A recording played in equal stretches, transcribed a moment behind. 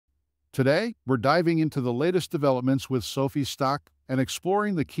Today, we're diving into the latest developments with SoFi stock and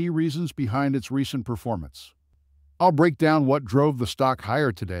exploring the key reasons behind its recent performance. I'll break down what drove the stock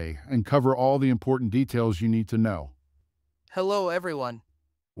higher today and cover all the important details you need to know. Hello, everyone.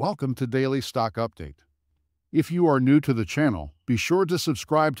 Welcome to Daily Stock Update. If you are new to the channel, be sure to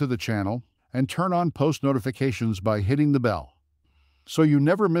subscribe to the channel and turn on post notifications by hitting the bell, so you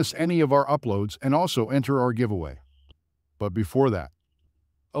never miss any of our uploads and also enter our giveaway. But before that,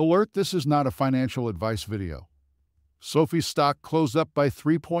 alert, this is not a financial advice video. SoFi stock closed up by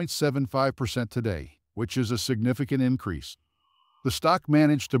 3.75% today, which is a significant increase. The stock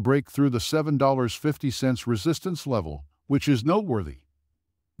managed to break through the $7.50 resistance level, which is noteworthy.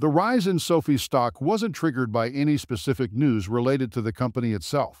 The rise in SoFi stock wasn't triggered by any specific news related to the company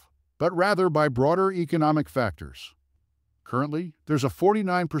itself, but rather by broader economic factors. Currently, there's a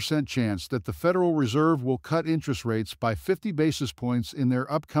 49% chance that the Federal Reserve will cut interest rates by 50 basis points in their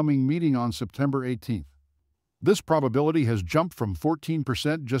upcoming meeting on September 18th. This probability has jumped from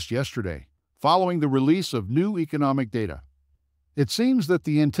 14% just yesterday, following the release of new economic data. It seems that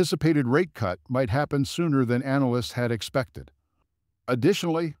the anticipated rate cut might happen sooner than analysts had expected.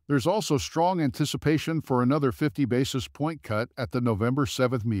 Additionally, there's also strong anticipation for another 50 basis point cut at the November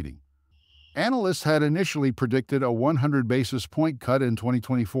 7th meeting. Analysts had initially predicted a 100 basis point cut in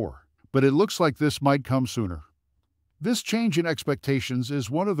 2024, but it looks like this might come sooner. This change in expectations is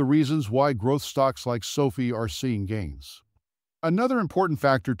one of the reasons why growth stocks like SoFi are seeing gains. Another important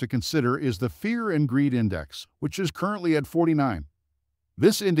factor to consider is the Fear and Greed Index, which is currently at 49.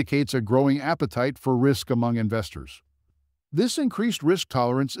 This indicates a growing appetite for risk among investors. This increased risk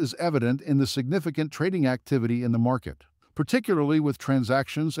tolerance is evident in the significant trading activity in the market, particularly with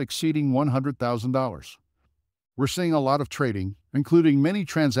transactions exceeding $100,000. We're seeing a lot of trading, including many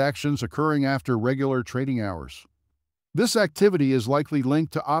transactions occurring after regular trading hours. This activity is likely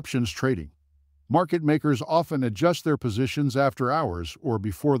linked to options trading. Market makers often adjust their positions after hours or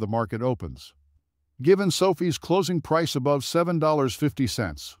before the market opens. Given SoFi's closing price above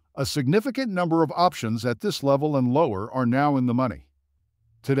 $7.50, a significant number of options at this level and lower are now in the money.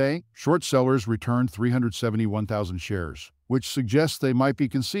 Today, short sellers returned 371,000 shares, which suggests they might be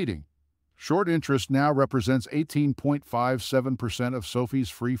conceding. Short interest now represents 18.57% of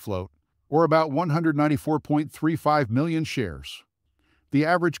SoFi's free float, or about 194.35 million shares. The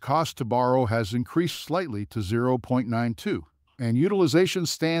average cost to borrow has increased slightly to 0.92, and utilization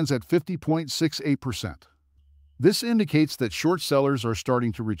stands at 50.68%. This indicates that short sellers are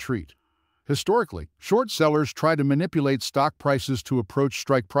starting to retreat. Historically, short sellers try to manipulate stock prices to approach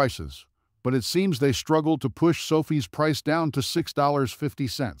strike prices, but it seems they struggled to push SoFi's price down to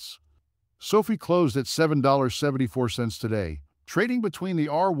 $6.50. SoFi closed at $7.74 today, trading between the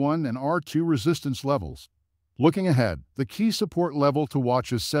R1 and R2 resistance levels. Looking ahead, the key support level to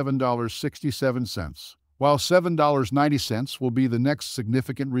watch is $7.67, while $7.90 will be the next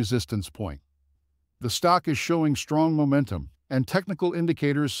significant resistance point. The stock is showing strong momentum, and technical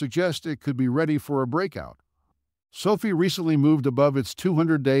indicators suggest it could be ready for a breakout. SoFi recently moved above its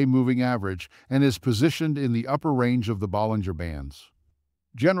 200-day moving average and is positioned in the upper range of the Bollinger Bands.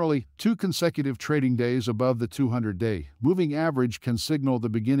 Generally, 2 consecutive trading days above the 200-day moving average can signal the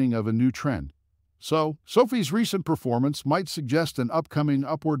beginning of a new trend. So, SoFi's recent performance might suggest an upcoming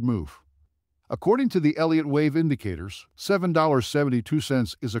upward move. According to the Elliott Wave indicators,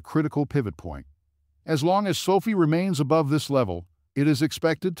 $7.72 is a critical pivot point. As long as SoFi remains above this level, it is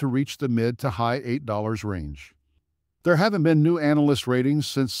expected to reach the mid to high $8 range. There haven't been new analyst ratings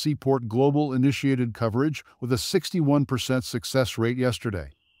since Seaport Global initiated coverage with a 61% success rate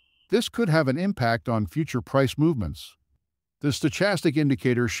yesterday. This could have an impact on future price movements. The stochastic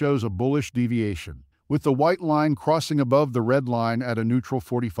indicator shows a bullish deviation, with the white line crossing above the red line at a neutral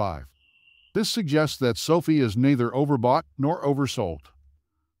 45. This suggests that SoFi is neither overbought nor oversold.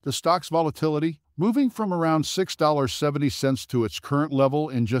 The stock's volatility, moving from around $6.70 to its current level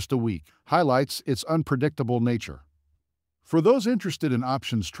in just a week, highlights its unpredictable nature. For those interested in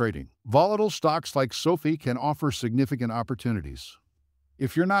options trading, volatile stocks like SoFi can offer significant opportunities.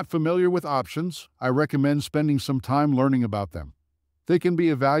 If you're not familiar with options, I recommend spending some time learning about them. They can be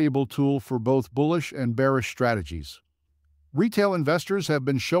a valuable tool for both bullish and bearish strategies. Retail investors have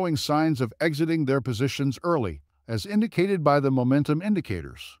been showing signs of exiting their positions early, as indicated by the momentum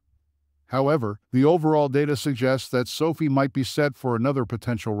indicators. However, the overall data suggests that SoFi might be set for another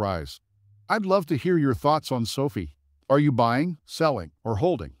potential rise. I'd love to hear your thoughts on SoFi. Are you buying, selling, or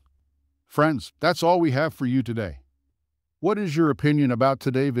holding? Friends, that's all we have for you today. What is your opinion about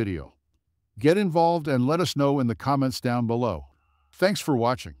today's video? Get involved and let us know in the comments down below. Thanks for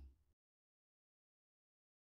watching.